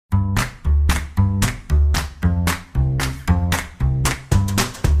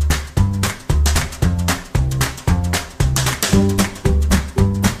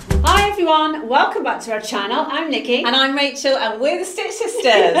welcome back to our channel. I'm Nikki. And I'm Rachel, and we're the Stitch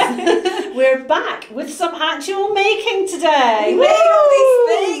Sisters. We're back with some actual making today. We made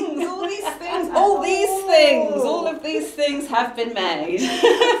all of these things have been made.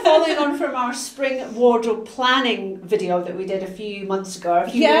 Following on from our spring wardrobe planning video that we did a few months ago, a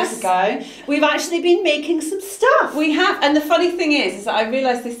few weeks ago, we've actually been making some stuff. We have, and the funny thing is that I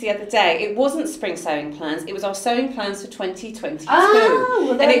realised this the other day, it wasn't spring sewing plans, it was our sewing plans for 2022. Oh,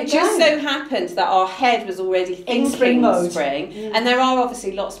 well, and it just so happened that our head was already thinking spring mode. And there are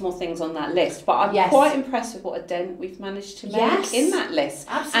obviously lots more things on that list, but I'm quite impressed with what a dent we've managed to make in that list.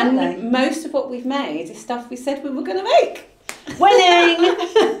 Absolutely. And most of what we've made is stuff we said we were going to make. Winning!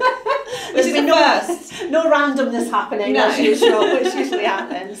 Which is first. No randomness happening as usual, which usually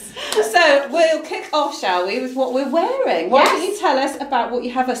happens. So we'll kick off, shall we, with what we're wearing. Why don't you tell us about what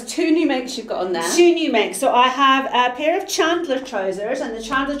you have as two new makes you've got on there? Two new makes. So I have a pair of Chandler trousers, and the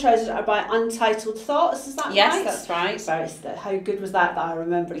Chandler trousers are by Untitled Thoughts. Is that right? Yes, that's right. Sorry, how good was that I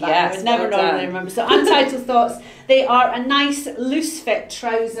remember that? Yes, I would never normally remember. So Untitled Thoughts, they are a nice loose fit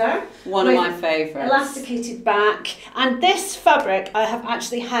trouser. One of my favourites. Elasticated back. And this fabric I have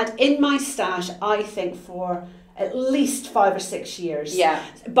actually had in my stash, I think, for at least 5 or 6 years. Yeah.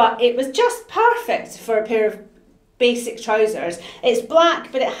 But it was just perfect for a pair of basic trousers. It's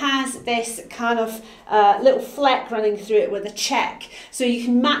black, but it has this kind of little fleck running through it with a check. So you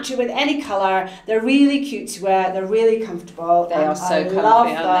can match it with any colour. They're really cute to wear. They're really comfortable. They are so comfy,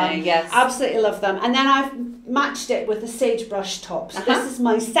 aren't they? Yes. Absolutely love them. And then I've matched it with a sagebrush top. So this is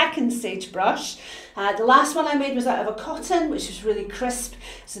my second sagebrush. The last one I made was out of a cotton, which was really crisp,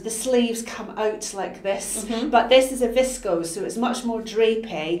 so the sleeves come out like this. But this is a viscose, so it's much more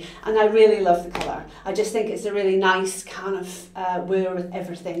drapey, and I really love the colour. I just think it's a really nice kind of wear with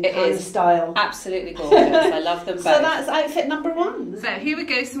everything kind of style. Absolutely gorgeous. I love them both. So that's outfit number one. So here we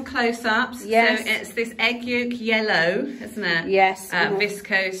go, some close-ups. Yes. So it's this egg yolk yellow, isn't it? Yes.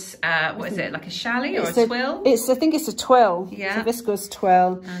 Viscose, what is it, like a challis or a twill? I think it's a twill. Yeah. It's a viscose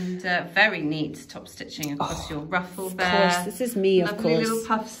twill. And very neat top stitching across your ruffle there. Of course, this is me, of course. Lovely little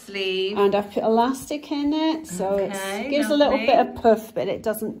puff sleeve. And I've put elastic in it, so it gives a little bit of puff, but it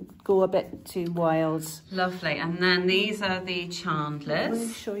doesn't go a bit too wild. Lovely. And then these are the Chandlers. Let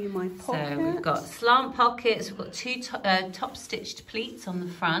me show you my pockets. So we've got slant pockets, we've got two top stitched pleats on the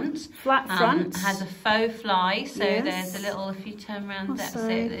front. Flat front. Has a faux fly, so there's a little, if you turn around, that's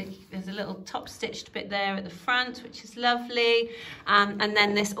it, there's a little top stitched bit there at the front, which is lovely. And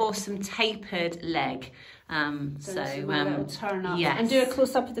then this awesome tapered leg. Little turn up. Yes. And do a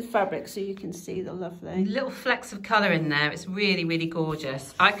close up of the fabric so you can see the lovely little flecks of colour in there. It's really, really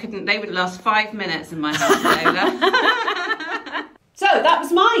gorgeous. They wouldn't last 5 minutes in my house, Lola. So that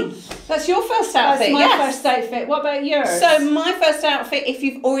was mine. That's your first outfit. That's my first outfit. What about yours? So my first outfit, if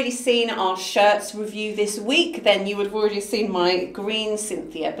you've already seen our shirts review this week, then you would have already seen my green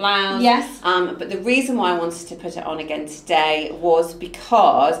Cynthia blouse. Yes. But the reason why I wanted to put it on again today was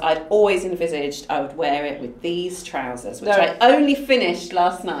because I'd always envisaged I would wear it with these trousers, which I only finished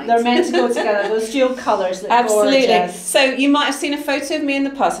last night. They're meant to go together. Those dual colours look absolutely gorgeous. So you might have seen a photo of me in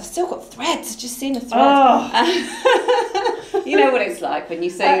the past. I've still got threads. Just seen a thread. Oh. You know what it's like when you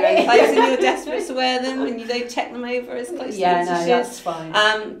say your own clothes and you're desperate to wear them and you don't check them over as closely as you should. That's fine.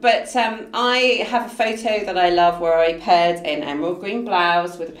 I have a photo that I love where I paired an emerald green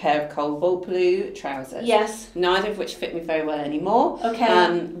blouse with a pair of cobalt blue trousers. Yes. Neither of which fit me very well anymore.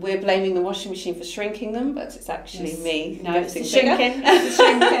 Okay. We're blaming the washing machine for shrinking them, but it's actually me. No, it's the shrinking. It's the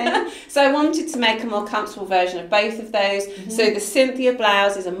shrinking. So I wanted to make a more comfortable version of both of those. So the Cynthia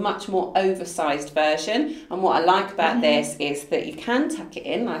blouse is a much more oversized version, and what I like about this is that you can tuck it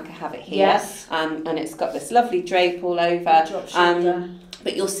in like I have it here. Yes. And it's got this lovely drape all over. Drop shoulder.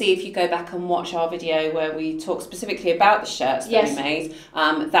 But you'll see if you go back and watch our video where we talk specifically about the shirts that we made,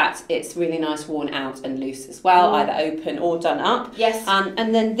 that it's really nice worn out and loose as well, either open or done up. Yes.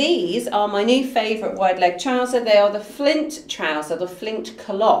 And then these are my new favourite wide leg trouser. They are the Flint trouser, the Flint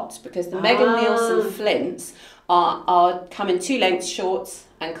culotte, because the Megan Nielsen Flints come in 2 lengths, shorts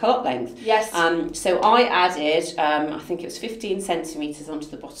and culotte length. Yes. So I added, I think it was 15 centimetres onto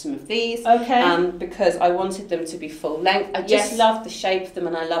the bottom of these. Okay. Because I wanted them to be full length. I just love the shape of them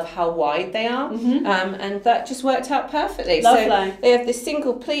and I love how wide they are. And that just worked out perfectly. Lovely. So they have this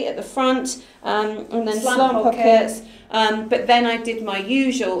single pleat at the front and then slant pockets. But then I did my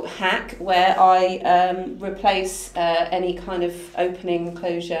usual hack where I replace any kind of opening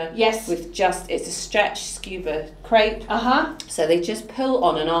closure with it's a stretch scuba crepe. Uh-huh. So they just pull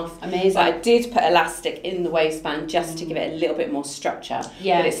on and off. Amazing. But I did put elastic in the waistband just to give it a little bit more structure.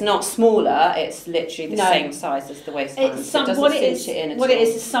 Yeah. But it's not smaller, it's literally the same size as the waistband. It's So it doesn't cinch it in at all. What it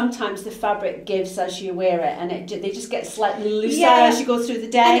is sometimes the fabric gives as you wear it, and they just get slightly looser Yeah. as you go through the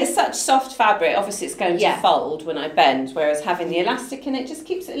day. And it's such soft fabric, obviously it's going to Yeah. fold when I bend, whereas having the elastic in it just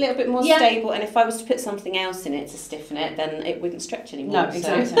keeps it a little bit more stable, and if I was to put something else in it to stiffen it, then it wouldn't stretch anymore. No,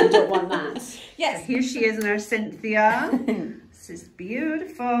 exactly. I don't want that. Yes. Here she is in our Cynthia. This is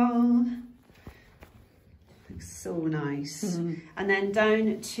beautiful. Looks so nice. And then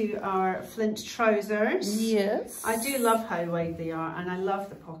down to our Flint trousers. Yes. I do love how wide they are, and I love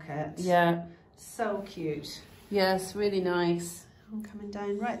the pocket. Yeah. So cute. Yes, really nice. I'm coming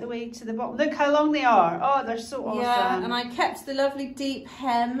down right the way to the bottom. Look how long they are. Oh, they're so awesome. Yeah, and I kept the lovely deep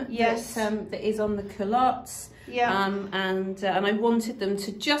hem that is on the culottes. Yeah. And I wanted them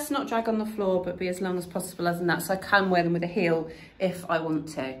to just not drag on the floor, but be as long as possible as that, so I can wear them with a heel if I want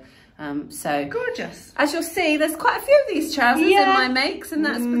to. So gorgeous. As you'll see, there's quite a few of these trousers in my makes, and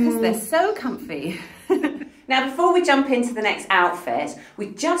that's because they're so comfy. Now, before we jump into the next outfit, we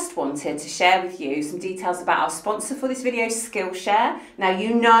just wanted to share with you some details about our sponsor for this video, Skillshare. Now,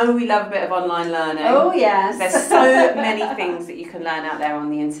 you know we love a bit of online learning. Oh, yes. There's so many things that you can learn out there on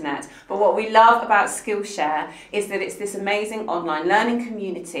the internet. But what we love about Skillshare is that it's this amazing online learning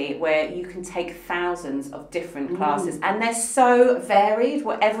community where you can take thousands of different classes. And they're so varied,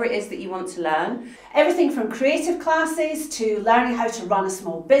 whatever it is that you want to learn. Everything from creative classes to learning how to run a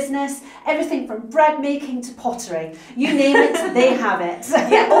small business, everything from bread making to pottery. You name it, they have it.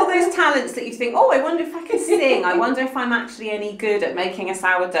 Yeah, all those talents that you think, oh, I wonder if I can sing, I wonder if I'm actually any good at making a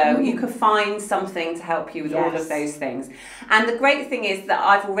sourdough. You could find something to help you with all of those things. And the great thing is that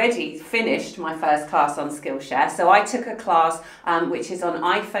I've already finished my first class on Skillshare. So I took a class which is on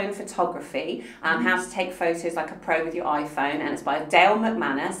iPhone photography, how to take photos like a pro with your iPhone, and it's by Dale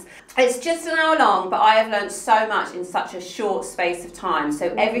McManus. It's just an hour long, but I have learned so much in such a short space of time.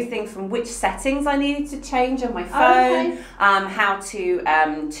 So everything from which settings I needed to change on my phone, how to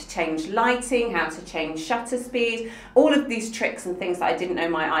change lighting, how to change shutter speed, all of these tricks and things that I didn't know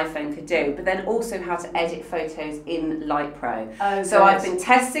my iPhone could do, but then also how to edit photos in Light Pro. So I've been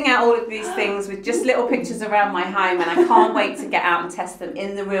testing out all of these things with just little pictures around my home, and I can't wait to get out and test them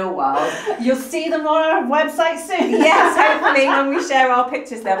in the real world. You'll see them on our website soon. Yes, hopefully when we share our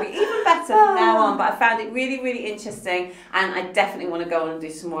pictures they'll be even better from now on. But I found it really, really interesting, and I definitely want to go on and do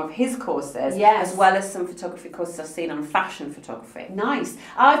some more of his courses, as well as some photography courses I've seen on fashion photography. Nice.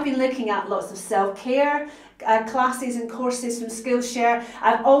 I've been looking at lots of self-care classes and courses from Skillshare.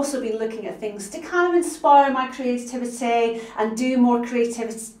 I've also been looking at things to kind of inspire my creativity and do more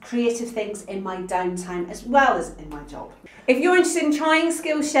creative things in my downtime as well as in my job. If you're interested in trying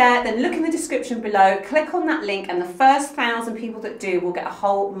Skillshare, then look in the description below, click on that link, and the first 1,000 people that do will get a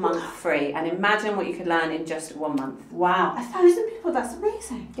whole month free. And imagine what you could learn in just 1 month. Wow, 1,000 people, that's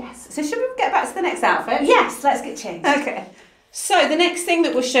amazing. Yes. So should we get back to the next outfit? Yes, let's get changed. Okay. So the next thing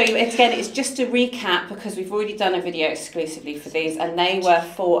that we'll show you, again, is just a recap because we've already done a video exclusively for these, and they were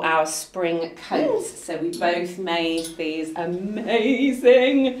for our spring coats. So we both made these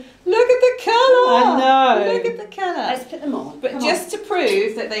amazing. Look at the colour! I know. Look at the colour. Let's put them on. But just to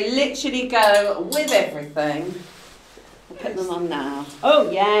prove that they literally go with everything, we'll put them on now. Oh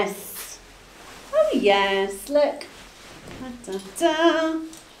yes. Oh yes, look. Da, da,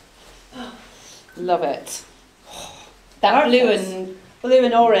 da. Love it. That blue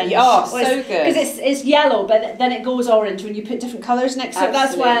and orange. Oh, so good. Because it's yellow, but then it goes orange when you put different colours next to it.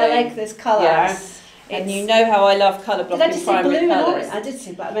 That's why I like this colour. Yes. And you know how I love colour blocking primary colours. blue and orange. I did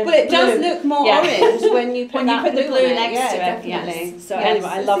say, but I meant well, it does look more orange when you put the blue next to it. Definitely. Yes. So anyway,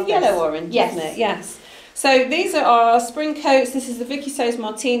 I love it's a yellow orange, isn't it? Yes. So these are our spring coats. This is the Vicky So's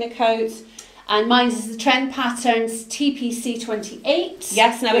Martina coat. And mine is the Trend Patterns TPC 28.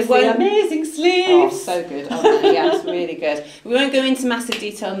 Yes, now with the amazing sleeves. Oh, so good, aren't they? Yes, really good. We won't go into massive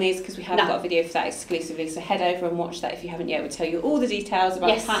detail on these because we have got a video for that exclusively, so head over and watch that if you haven't yet. We'll tell you all the details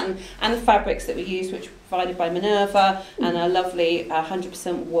about the pattern and the fabrics that we use, which are provided by Minerva, and our lovely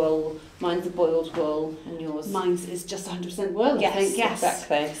 100% wool. Mine's the boiled wool, and yours? Mine's is just 100% wool, yes, I think. Yes,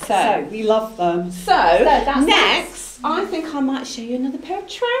 exactly. So we love them. So that's next, I think I might show you another pair of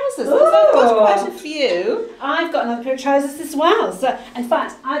trousers. I've got quite a few. I've got another pair of trousers as well. So, in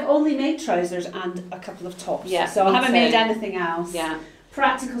fact, I've only made trousers and a couple of tops. Yeah, so I haven't made anything else. Yeah.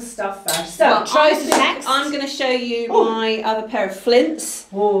 Practical stuff first. So, trousers next. I'm going to show you my other pair of flints.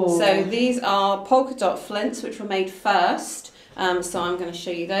 So these are polka dot flints, which were made first. So I'm going to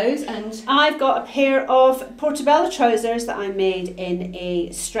show you those. And I've got a pair of Portobello trousers that I made in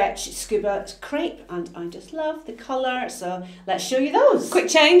a stretch scuba crepe, and I just love the colour. So let's show you those. Quick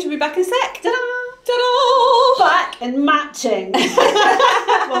change, we'll be back in a sec. Ta-da! Ta-da! Back and matching.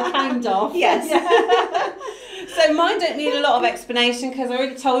 Well, kind of. Yes. So mine don't need a lot of explanation because I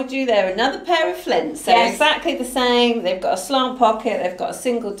already told you they're another pair of flints. They're exactly the same. They've got a slant pocket, they've got a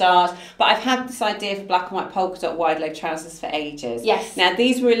single dart, but I've had this idea for black and white polka dot wide leg trousers for ages. Yes. Now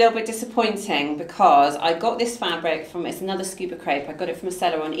these were a little bit disappointing because I got this fabric from, it's another scuba crepe, I got it from a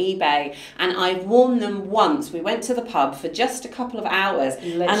seller on eBay, and I've worn them once. We went to the pub for just a couple of hours.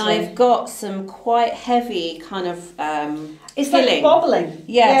 Literally. And I've got some quite heavy kind of it's filling. like bobbling.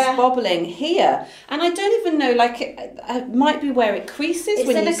 Yes, bobbling here. And I don't even know, like, it might be where it creases It's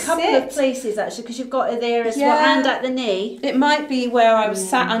when in you a couple sit. of places actually, because you've got it there as well, and at the knee. It might be where I was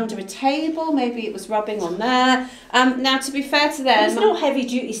sat under a table, maybe it was rubbing on there. Now, to be fair to them... There's no heavy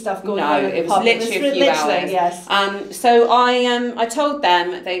duty stuff going on. No, in it the was pub. literally a few hours. Yes. So I told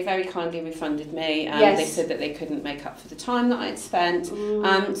them, they very kindly refunded me. Yes. They said that they couldn't make up for the time that I'd spent.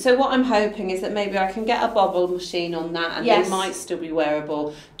 So what I'm hoping is that maybe I can get a bobble machine on that, and they might still be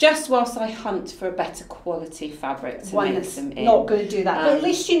wearable, just whilst I hunt for a better quality fabric to One make that's them in. not going to do that, but at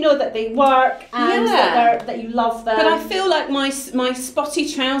least you know that they work and that you love them. But I feel like my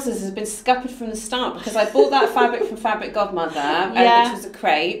spotty trousers has been scuppered from the start because I bought that fabric from Fabric Godmother, which was a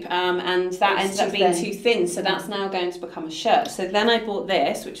crepe, and that ended up being too thin, so that's now going to become a shirt. So then I bought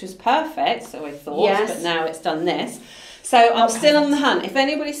this, which was perfect, so I thought, but now it's done this. So I'm still on the hunt. If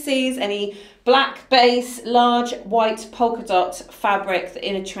anybody sees any black base, large white polka dot fabric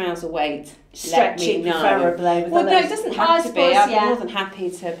in a trouser weight, stretchy preferably. Well, no, it doesn't have to be. I'd be more than happy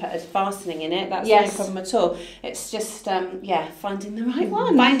to put a fastening in it. That's no problem at all. It's just, finding the right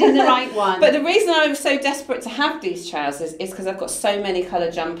one. Finding the right one. But the reason I was so desperate to have these trousers is because I've got so many colour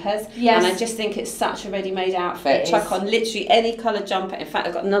jumpers. Yes. And I just think it's such a ready-made outfit. Chuck on literally any colour jumper. In fact,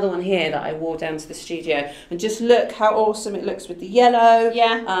 I've got another one here that I wore down to the studio. And just look how awesome it looks with the yellow.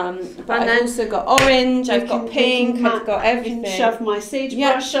 But I've also got orange, I've got pink, I've got everything. Shove my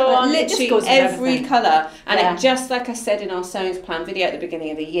sagebrush on. Literally every colour, and it, just like I said in our sewing plan video at the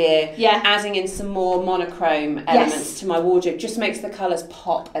beginning of the year, adding in some more monochrome elements to my wardrobe just makes the colours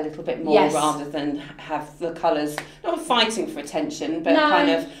pop a little bit more rather than have the colours not fighting for attention, but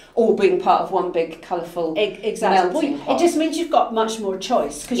kind of all being part of one big colourful melting pot. It just means you've got much more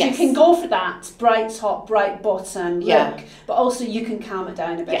choice because you can go for that bright top, bright bottom look, but also you can calm it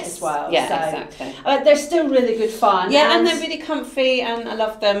down a bit as well. Exactly. They're still really good fun. And they're really comfy, and I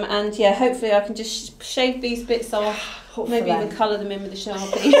love them. And hopefully I can just shave these bits off, maybe even colour them in with a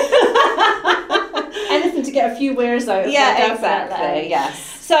Sharpie. Anything to get a few wears out. Exactly. Yes.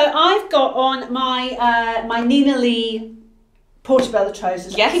 So I've got on my my Nina Lee Portobello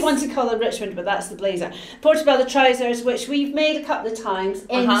trousers. I keep wanting to call them Richmond, but that's the blazer. Portobello trousers, which we've made a couple of times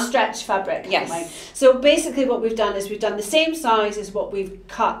in stretch fabric. So basically what we've done is we've done the same size as what we've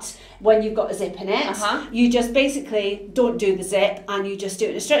cut when you've got a zip in it. You just basically don't do the zip, and you just do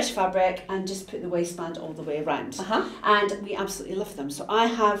it in a stretch fabric and just put the waistband all the way around. And we absolutely love them. So I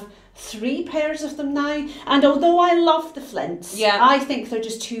have 3 pairs of them now, and although I love the flints, I think they're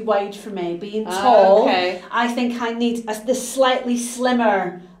just too wide for me. Being tall, I think I need the slightly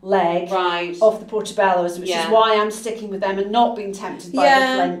slimmer leg of the Portobellos, which is why I'm sticking with them and not being tempted by the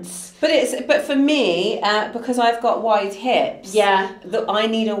flints. But for me, because I've got wide hips, that I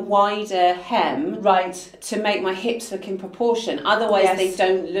need a wider hem to make my hips look in proportion. Otherwise, they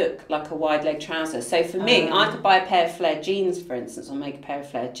don't look like a wide leg trouser. So for me, I could buy a pair of flared jeans, for instance, or make a pair of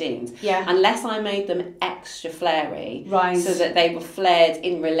flared jeans. Unless I made them extra flary, so that they were flared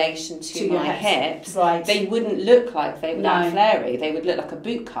in relation to my hips, they wouldn't look like they were that flary. They would look like a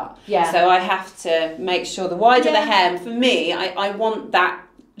boot cut. So I have to make sure the wider the hem. For me, I want that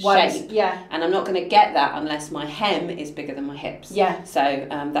shape, and I'm not going to get that unless my hem is bigger than my hips. So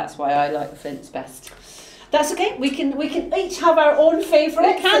that's why I like the flints best. That's okay. We can each have our own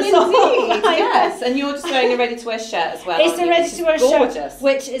favourite. We can indeed. Yes, and you're just wearing a ready-to-wear shirt as well. It's a ready-to-wear shirt,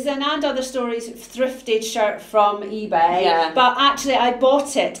 which is an And Other Stories thrifted shirt from eBay. But actually, I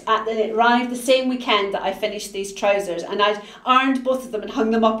bought it it arrived the same weekend that I finished these trousers, and I'd ironed both of them and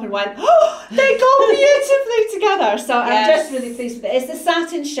hung them up and went, oh, they go beautifully together. So I'm just really pleased with it. It's the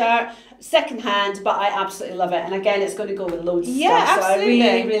satin shirt. second hand, but I absolutely love it. And again, it's going to go with loads of Yeah, stuff. absolutely. So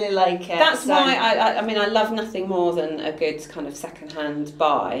I really, really like it. That's why I mean, I love nothing more than a good kind of second-hand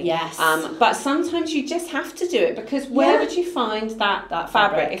buy. Yes. But sometimes you just have to do it, because where would you find that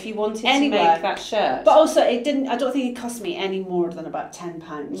fabric if you wanted to make that shirt? But also, I don't think it cost me any more than about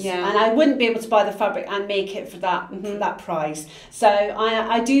 £10. Yeah. And I wouldn't be able to buy the fabric and make it for that price. So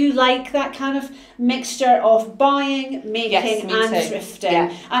I do like that kind of mixture of buying, making, and thrifting.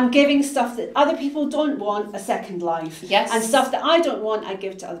 Yeah. I'm giving stuff that other people don't want a second life. Yes. And stuff that I don't want, I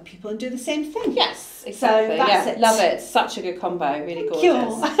give to other people and do the same thing. Yes, exactly. So that's it. Love it. Such a good combo. Really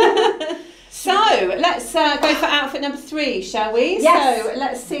gorgeous. So let's go for outfit number 3, shall we? Yes. So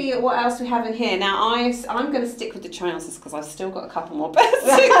let's see what else we have in here. Now I'm going to stick with the trousers because I've still got a couple more pairs to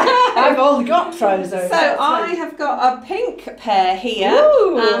go. I've only got trousers. So I have got a pink pair here,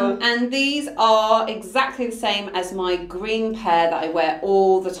 and these are exactly the same as my green pair that I wear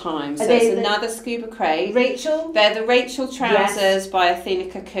all the time. So it's another scuba crepe. Rachel? They're the Rachel trousers by Athena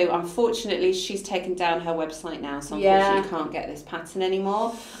Cuckoo. Unfortunately, she's taken down her website now, so unfortunately you can't get this pattern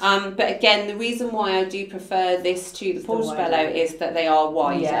anymore. But again, the reason why I do prefer this to the Portobello is that they are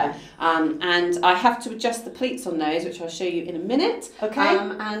wider. Yeah. And I have to adjust the pleats on those, which I'll show you in a minute. Okay.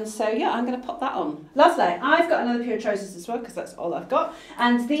 And so, yeah, I'm going to pop that on. Lovely. I've got another pair of trousers as well, because that's all I've got.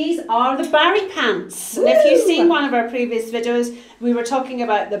 And these are the Barry pants. Woo! And if you've seen one of our previous videos, we were talking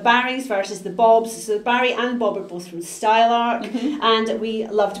about the Barrys versus the Bobs. So Barry and Bob are both from Style Arc, and we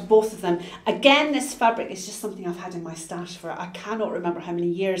loved both of them. Again, this fabric is just something I've had in my stash for I cannot remember how many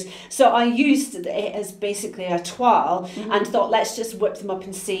years. So I used it as basically a toile and thought, let's just whip them up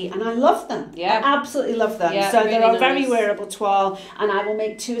and see. And I love them. Yeah. I absolutely love them. Yeah, so really they're a nice. very wearable toile, and I will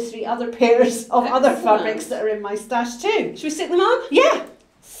make 2 or 3 other pairs of other fabrics that are in my stash too. Should we stick them on? Yeah.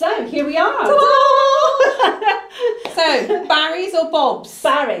 So here we are. So Barry's or Bob's?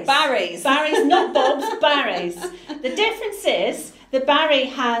 Barry's. Barry's. Barry's, not Bob's, Barry's. The difference is the Barry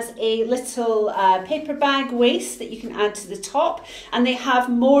has a little paper bag waist that you can add to the top, and they have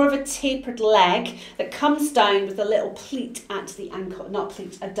more of a tapered leg that comes down with a little pleat at the ankle. Not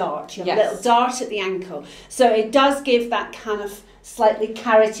pleat, a dart. You have a little dart at the ankle. So it does give that kind of slightly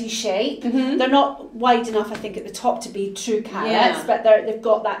carroty shape. They're not wide enough, I think, at the top to be true carrots, but they've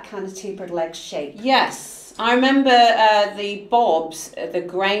got that kind of tapered leg shape. Yes. I remember the Bob's, the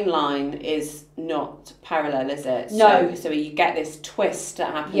grain line is not parallel, is it? No. So you get this twist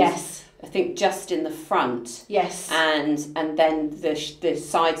that happens. Yes. I think just in the front. Yes. And then the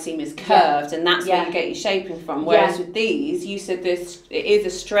side seam is curved, and that's where you get your shaping from. Whereas with these, you said this, it is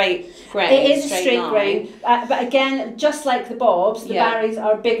a straight grain. It is a straight grain. But again, just like the Bobs, the Barrys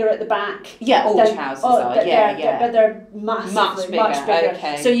are bigger at the back. Yeah, all trousers are. But they're massively, much bigger.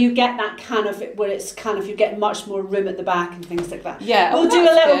 Okay. So you get that kind of, where it's kind of, you get much more room at the back and things like that. Yeah. We'll do a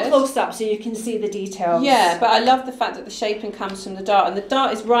little close-up so you can see the details. Yeah, but I love the fact that the shaping comes from the dart, and the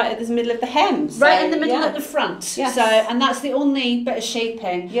dart is right at the middle of the hem. So, right in the middle at the front. Yes. So, and that's the only bit of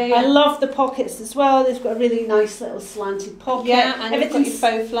shaping. Yeah. I love the pockets as well. They've got a really nice little slanted pocket. Yeah, and you've got your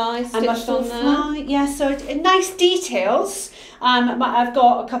faux fly stitched on there. Yeah, so nice details. I've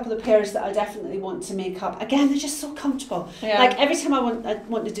got a couple of pairs that I definitely want to make up. Again, they're just so comfortable. Yeah. Like every time I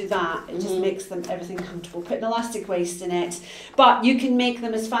want to do that, it just makes everything comfortable. Put an elastic waist in it, but you can make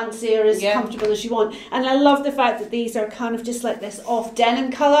them as fancy or as comfortable as you want. And I love the fact that these are kind of just like this off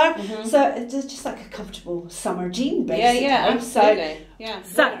denim colour, so it's just like a comfortable summer jean, basically. Yeah, absolutely.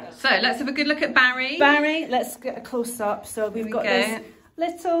 So let's have a good look at Barry. Barry, let's get a close up. So we've got this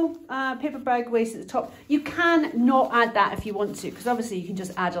little paper bag waist at the top. You can not add that if you want to, because obviously you can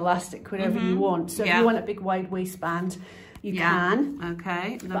just add elastic wherever you want. So if you want a big wide waistband, you can.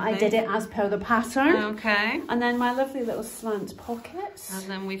 Okay, lovely. But I did it as per the pattern. Okay. And then my lovely little slant pockets. And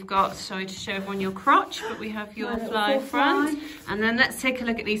then we've got, sorry to show everyone your crotch, but we have your fly front. And then let's take a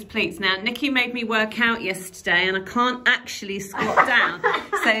look at these pleats. Now, Nikki made me work out yesterday, and I can't actually squat down.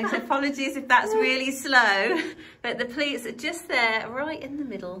 So apologies if that's really slow, but the pleats are just there, right in the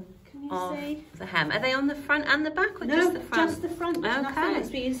middle. Of the hem. Are they on the front and the back, or just the front? Just the front. Okay.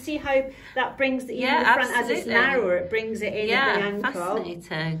 But you can see how that brings the, even the front as it's narrower, it brings it in at the ankle.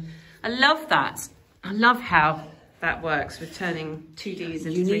 Fascinating. I love that. I love how that works with turning 2Ds into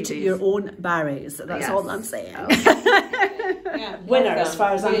 3Ds. You need your own Barrys. That's all I'm saying. Winner as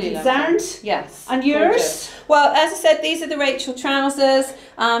far as I'm concerned. Yes. And yours? Well, as I said, these are the Rachel trousers.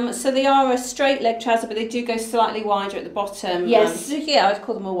 So they are a straight leg trouser, but they do go slightly wider at the bottom. Yes. So I'd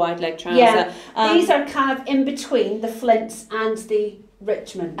call them a wide leg trouser. Yeah. These are kind of in between the flints and the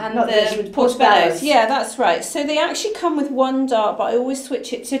Richmond. And not the Richmond, Portobello's. Yeah, that's right. So they actually come with one dart, but I always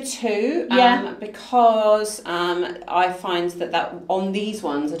switch it to two. Because I find that on these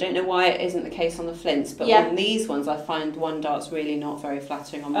ones, I don't know why it isn't the case on the flints, but on these ones I find one dart's really not very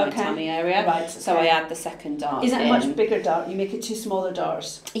flattering on my tummy area. Right. So I add the second dart. Is it a much bigger dart? You make it two smaller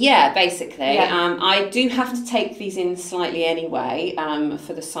darts? Yeah, basically. Yeah. I do have to take these in slightly anyway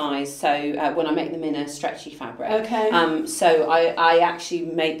for the size. So when I make them in a stretchy fabric. Okay. So I actually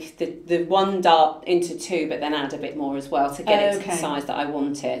make the one dart into two, but then add a bit more as well to get it to the size that I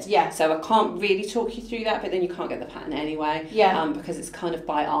want it. Yeah. So I can't really talk you through that, but then you can't get the pattern anyway. Yeah. Because it's kind of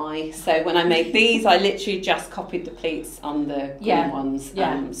by eye. So when I made these, I literally just copied the pleats on the green ones.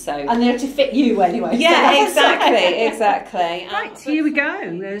 Yeah. And they're to fit you anyway. Yeah, exactly. Right, here we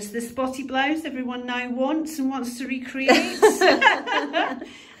go. There's the spotty blouse everyone now wants to recreate.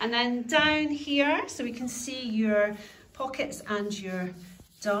 And then down here, so we can see your pockets and your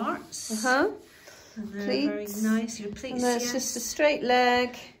darts. And they're very nice. Your pleats. And there's just a straight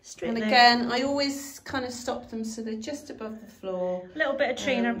leg. Again, I always kind of stop them so they're just above the floor. A little bit of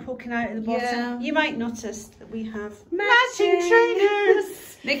trainer poking out at the bottom. Yeah. You might notice that we have matching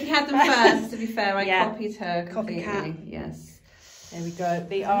trainers. Nikki had them first, to be fair. I copied her completely. Copycat. Yes. There we go.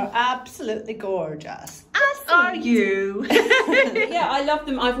 They are absolutely gorgeous. As are you. Yeah, I love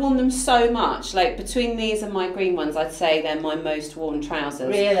them. I've worn them so much. Like between these and my green ones, I'd say they're my most worn trousers.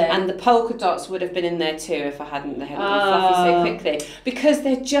 Really? And the polka dots would have been in there too if they hadn't been fluffy so quickly, because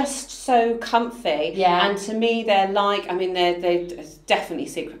they're just so comfy. Yeah. And to me, they're like, I mean, they're definitely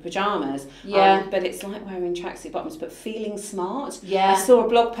secret pajamas. Yeah. But it's like wearing tracksuit bottoms, but feeling smart. Yeah. I saw a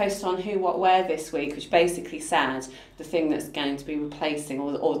blog post on Who What Wear this week, which basically said the thing that's going to be replacing,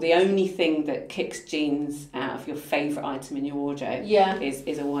 or the only thing that kicks jeans out of your favourite item in your wardrobe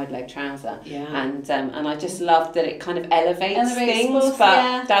is a wide leg trouser. Yeah. And I just love that it kind of elevates things,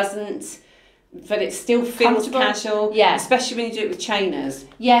 but doesn't. But it still feels casual, especially when you do it with trainers.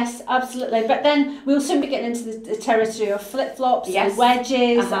 Yes, absolutely. But then we'll soon be getting into the territory of flip-flops and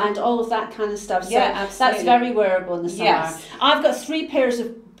wedges and all of that kind of stuff. So that's very wearable in the summer. Yes. I've got 3 pairs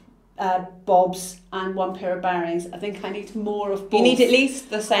of bobs and 1 pair of bearings. I think I need more of both. You need at least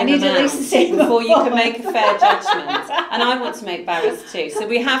the same amount before you can make a fair judgment. And I want to make Barry's too. So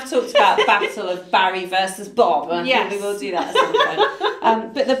we have talked about the battle of Barry versus Bob. And I think we will do that at some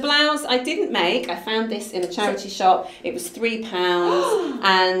point. But the blouse I didn't make. I found this in a charity shop. It was £3,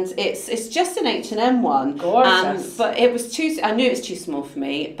 and it's just an H&M one. Gorgeous. But it was I knew it was too small for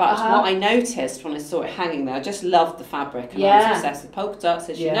me. But what I noticed when I saw it hanging there, I just loved the fabric, and I was obsessed with polka dots,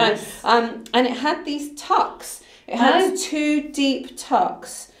 as you know. And it had these tucks. It had 2 deep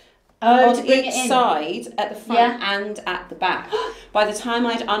tucks on each side at the front and at the back. By the time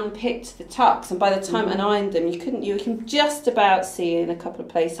I'd unpicked the tucks and by the time I ironed them, you can just about see in a couple of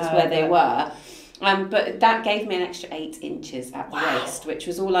places where they were. But that gave me an extra 8 inches at the waist, which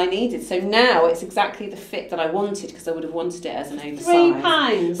was all I needed. So now it's exactly the fit that I wanted, because I would have wanted it as an oversized.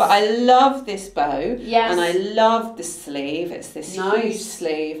 £3. But I love this bow. Yes. And I love the sleeve. It's this huge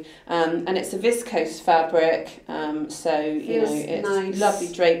sleeve. And it's a viscose fabric. So, you know, it's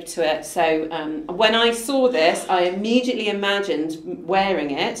lovely drape to it. So when I saw this, I immediately imagined wearing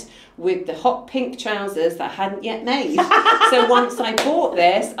it with the hot pink trousers that I hadn't yet made. So once I bought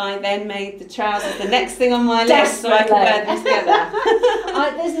this, I then made the trousers the next thing on my list, so I could wear them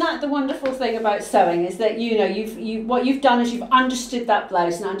together. Isn't that the wonderful thing about sewing, is that, you know, what you've done is you've understood that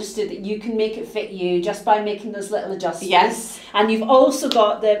blouse and understood that you can make it fit you just by making those little adjustments. Yes. And you've also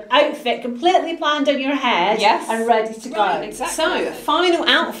got the outfit completely planned in your head and ready to go. Exactly. So, final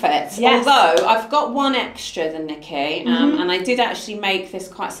outfit. Yes. Although I've got one extra than Nikki, and I did actually make this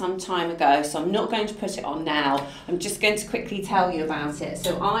quite some time ago, so I'm not going to put it on now. I'm just going to quickly tell you about it.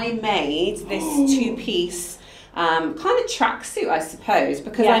 So I made this 2-piece kind of tracksuit, I suppose,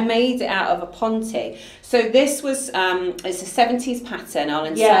 because I made it out of a ponte. So this was, it's a 70s pattern. I'll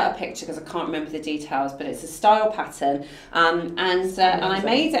insert a picture because I can't remember the details, but it's a style pattern. And I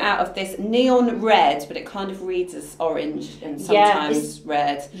made it out of this neon red, but it kind of reads as orange and sometimes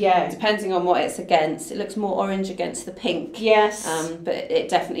red. Yeah. Depending on what it's against. It looks more orange against the pink. Yes. But it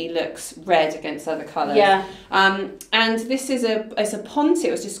definitely looks red against other colours. Yeah. And this is a ponte.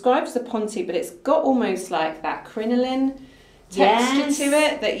 It was described as a ponte, but it's got almost like that crinoline texture to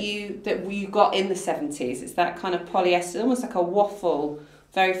it that you got in the 70s. It's that kind of polyester, almost like a waffle,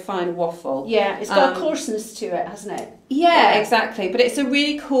 very fine waffle. Yeah, it's got a coarseness to it, hasn't it? Yeah, exactly. But it's a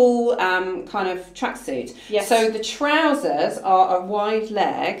really cool kind of tracksuit. Yes. So the trousers are a wide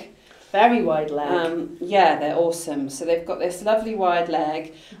leg, Very wide leg. Yeah, they're awesome. So they've got this lovely wide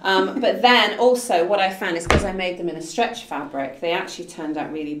leg. But then also what I found is because I made them in a stretch fabric, they actually turned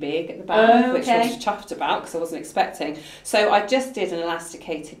out really big at the back, which I was chuffed about because I wasn't expecting. So I just did an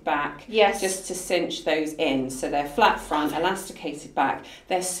elasticated back just to cinch those in. So they're flat front, elasticated back.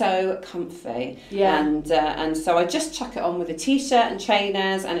 They're so comfy. Yeah. And so I just chuck it on with a t-shirt and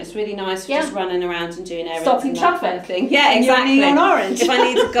trainers, and it's really nice for just running around and doing errands. Stopping traffic. Yeah, exactly. Neon orange. If I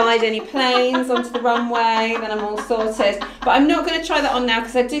need to guide any planes onto the runway, then I'm all sorted. But I'm not going to try that on now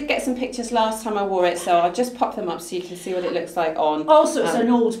because I did get some pictures last time I wore it, so I'll just pop them up so you can see what it looks like on. Also, it's an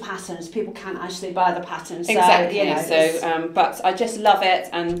old pattern, so people can't actually buy the pattern. So, exactly. You know, but I just love it,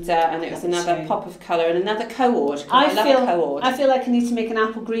 and it was another pop of colour and another co-ord. I love a co-ord. I feel like I need to make an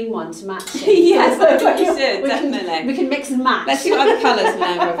apple green one to match it. Yes, I think you should, definitely. We can mix and match. Let's see what other colours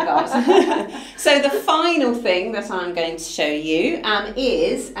now we've got. So the final thing that I'm going to show you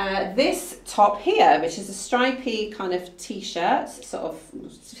is this top here, which is a stripy kind of t-shirt, sort of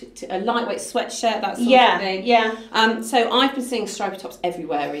a lightweight sweatshirt, that sort of thing. Yeah. So I've been seeing stripy tops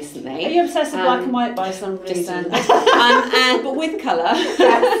everywhere recently. Are you obsessed with black and white by some reason? But with colour.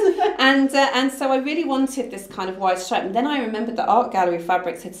 Yes. And so I really wanted this kind of wide stripe. And then I remembered that Art Gallery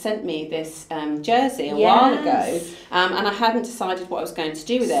Fabrics had sent me this jersey a while ago, and I hadn't decided what I was going to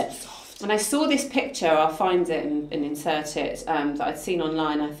do with it. And I saw this picture, I'll find it and insert it, that I'd seen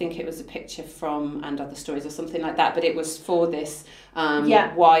online. I think it was a picture from And Other Stories or something like that, but it was for this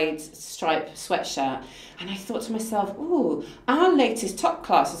wide stripe sweatshirt. And I thought to myself, ooh, our latest top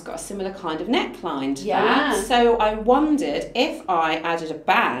class has got a similar kind of neckline to that. So I wondered if I added a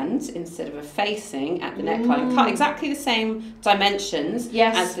band instead of a facing at the neckline, cut exactly the same dimensions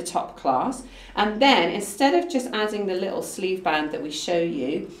as the top class. And then instead of just adding the little sleeve band that we show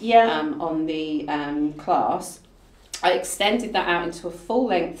you on the class, I extended that out into a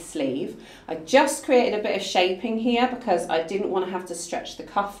full-length sleeve. I just created a bit of shaping here because I didn't want to have to stretch the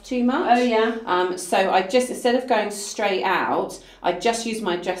cuff too much. Oh, yeah. So I just, instead of going straight out, I just used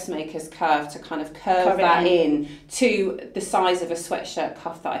my dressmaker's curve to kind of curve that in to the size of a sweatshirt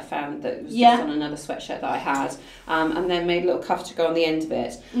cuff that I found that was just on another sweatshirt that I had. And then made a little cuff to go on the end of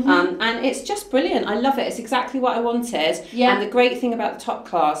it. And it's just brilliant. I love it. It's exactly what I wanted. Yeah. And the great thing about the top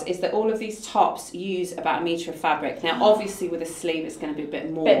class is that all of these tops use about a metre of fabric. Now, obviously, with a sleeve, it's going to be a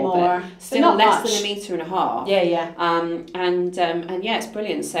bit more. But still not less than 1.5 meters. Yeah, yeah. And yeah, it's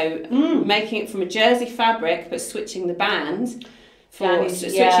brilliant. So making it from a jersey fabric, but switching the band.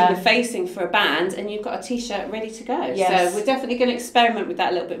 Switching the facing for a band, and you've got a t-shirt ready to go. Yes. So we're definitely going to experiment with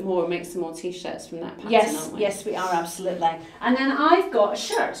that a little bit more and make some more t-shirts from that pattern, aren't we? Yes, we are, absolutely. And then I've got a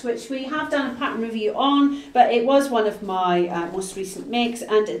shirt, which we have done a pattern review on, but it was one of my most recent makes,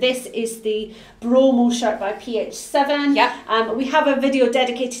 and this is the Bromo shirt by PH7. Yeah. We have a video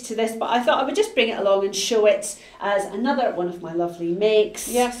dedicated to this, but I thought I would just bring it along and show it as another one of my lovely makes.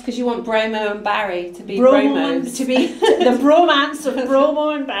 Yes, because you want Bromo and Barry to be Bromos. To be the bromance of Bromo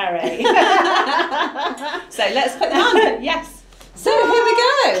and Barry. So let's put them on. Yes. So here we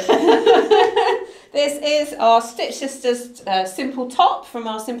go. This is our Stitch Sisters simple top from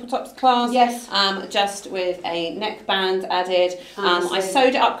our Simple Tops class. Yes. Just with a neckband added. I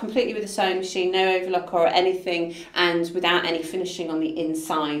sewed it up completely with a sewing machine, no overlock or anything, and without any finishing on the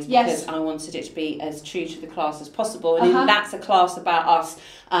inside because I wanted it to be as true to the class as possible. And that's a class about us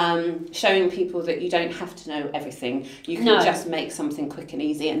showing people that you don't have to know everything. You can just make something quick and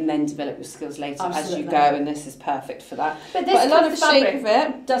easy and then develop your skills later as you go, and this is perfect for that. But I love the shape of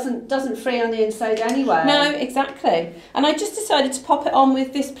it. Doesn't fray on the inside anyway. No, exactly. And I just decided to pop it on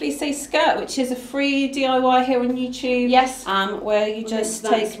with this Pleated skirt, which is a free DIY here on YouTube. Yes. Where you just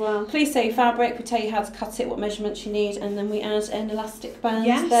take Pleated fabric, we tell you how to cut it, what measurements you need, and then we add an elastic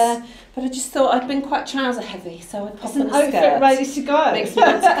band there. But I just thought I'd been quite trouser heavy, so I'd pop on a skirt. Outfit ready to go. Makes me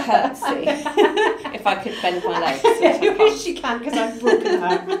want to curtsy. If I could bend my legs. You wish you can, because I've broken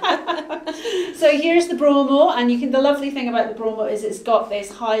her. So here's the Bromo, and the lovely thing about the Bromo is it's got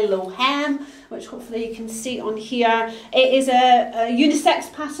this high-low hem, which hopefully you can see on here. It is a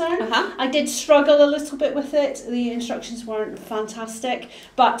unisex pattern. I did struggle a little bit with it. The instructions weren't fantastic,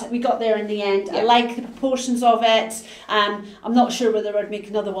 but we got there in the end. I like the proportions of it. I'm not sure whether I'd make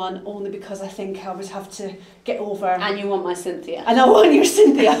another one, only because I think I would have to get over. And you want my Cynthia. And I want your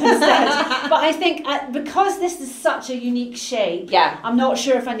Cynthia instead. But I think because this is such a unique shape, I'm not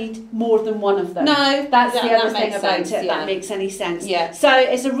sure if I need more than one of them. No, that's the other thing about it that makes any sense. Yeah. So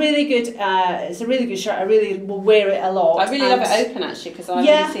it's a really good shirt. I really will wear it a lot. I really love it open actually, because I've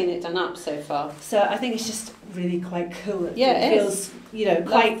only seen it done up so far. So I think it's just really quite cool. It it feels, you know,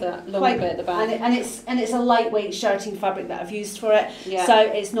 quite that long quite bit at the back. and it's a lightweight shirting fabric that I've used for it. Yeah. So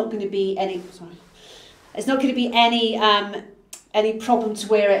it's not going to be any. Sorry, it's not going to be any problem to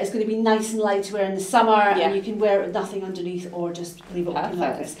wear it. It's going to be nice and light to wear in the summer, and you can wear it with nothing underneath, or just leave it looking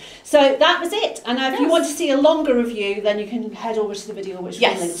like this. So that was it. And if you want to see a longer review, then you can head over to the video, which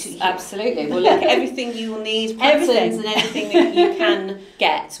we'll link to here. Absolutely. We'll link everything you will need, patterns and anything that you can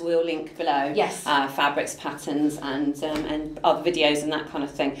get. We'll link below. Yes. Fabrics, patterns, and other videos and that kind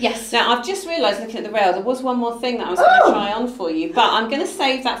of thing. Yes. Now I've just realised, looking at the rail, there was one more thing that I was going to try on for you, but I'm going to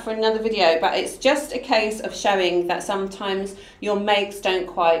save that for another video. But it's just a case of showing that sometimes your makes don't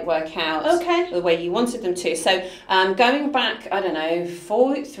quite work out the way you wanted them to. So going back, I don't know,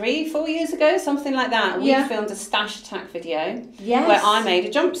 4 years ago, something like that, we filmed a stash attack video where I made a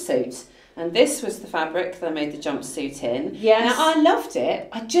jumpsuit. And this was the fabric that I made the jumpsuit in. Yes. Now, I loved it.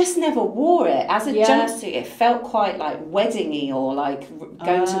 I just never wore it. As a jumpsuit, it felt quite like wedding-y, or like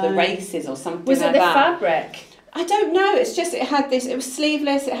going to the races or something like that. Was it the fabric? I don't know. It's just, it had this, it was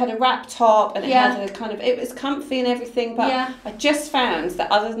sleeveless, it had a wrap top, and it had a kind of, it was comfy and everything, but I just found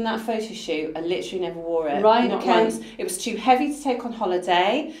that other than that photo shoot, I literally never wore it. Right, not once. It was too heavy to take on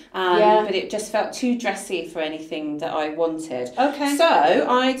holiday, but it just felt too dressy for anything that I wanted. Okay. So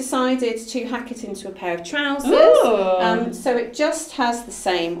I decided to hack it into a pair of trousers. So it just has the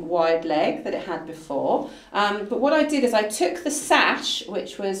same wide leg that it had before. But what I did is I took the sash,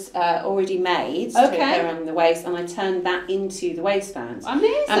 which was already made, to go around the waist, and I turned that into the waistband.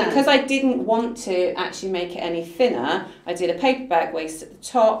 Amazing. And because I didn't want to actually make it any thinner, I did a paperback waist at the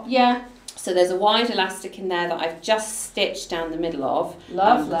top. Yeah. So there's a wide elastic in there that I've just stitched down the middle of.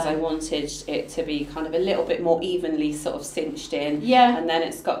 Lovely. Because I wanted it to be kind of a little bit more evenly sort of cinched in. Yeah. And then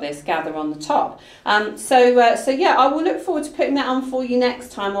it's got this gather on the top. So yeah, I will look forward to putting that on for you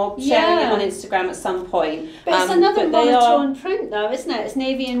next time, or sharing it on Instagram at some point. But it's another monotone print though, isn't it? It's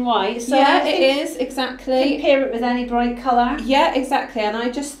navy and white. So yeah, it is, exactly. You can pair it with any bright colour. Yeah, exactly. And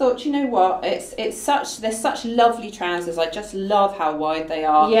I just thought, you know what, they're such lovely trousers. I just love how wide they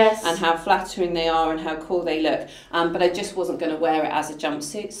are. Yes. And how flattering they are and how cool they look, but I just wasn't going to wear it as a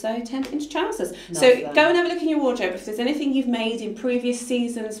jumpsuit, so 10-inch trousers. So go and have a look in your wardrobe. If there's anything you've made in previous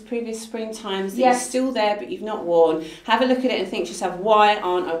seasons, previous spring times that is still there but you've not worn, have a look at it and think to yourself, why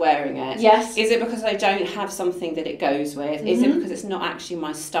aren't I wearing it? Yes. Is it because I don't have something that it goes with? Is it because it's not actually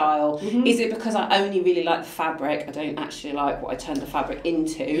my style? Is it because I only really like the fabric, I don't actually like what I turned the fabric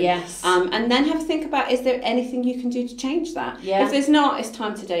into? Yes. And then have a think about, is there anything you can do to change that? If there's not, it's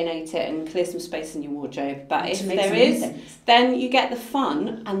time to donate it and clear some space in your wardrobe. But if there is, then you get the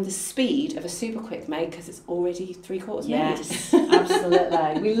fun and the speed of a super quick make, because it's already 3/4 made. Yes,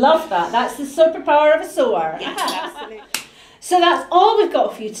 absolutely. We love that. That's the superpower of a sewer. Yeah, absolutely. So that's all we've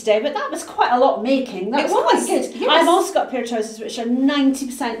got for you today, but that was quite a lot making. That was quite good. Yes. I've also got a pair of trousers which are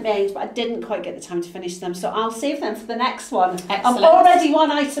 90% made, but I didn't quite get the time to finish them, so I'll save them for the next one. Excellent. I'm already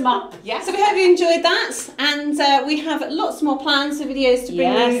one item up. Yeah. So we hope you enjoyed that, and we have lots more plans for videos to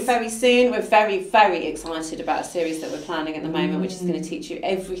bring you very soon. We're very, very excited about a series that we're planning at the moment, which is going to teach you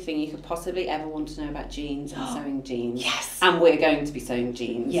everything you could possibly ever want to know about jeans and sewing jeans. Yes. And we're going to be sewing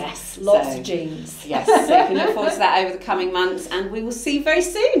jeans. Yes, lots of jeans. Yes, so you can look forward to that over the coming months, and we will see you very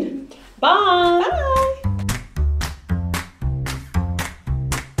soon. Bye. Bye.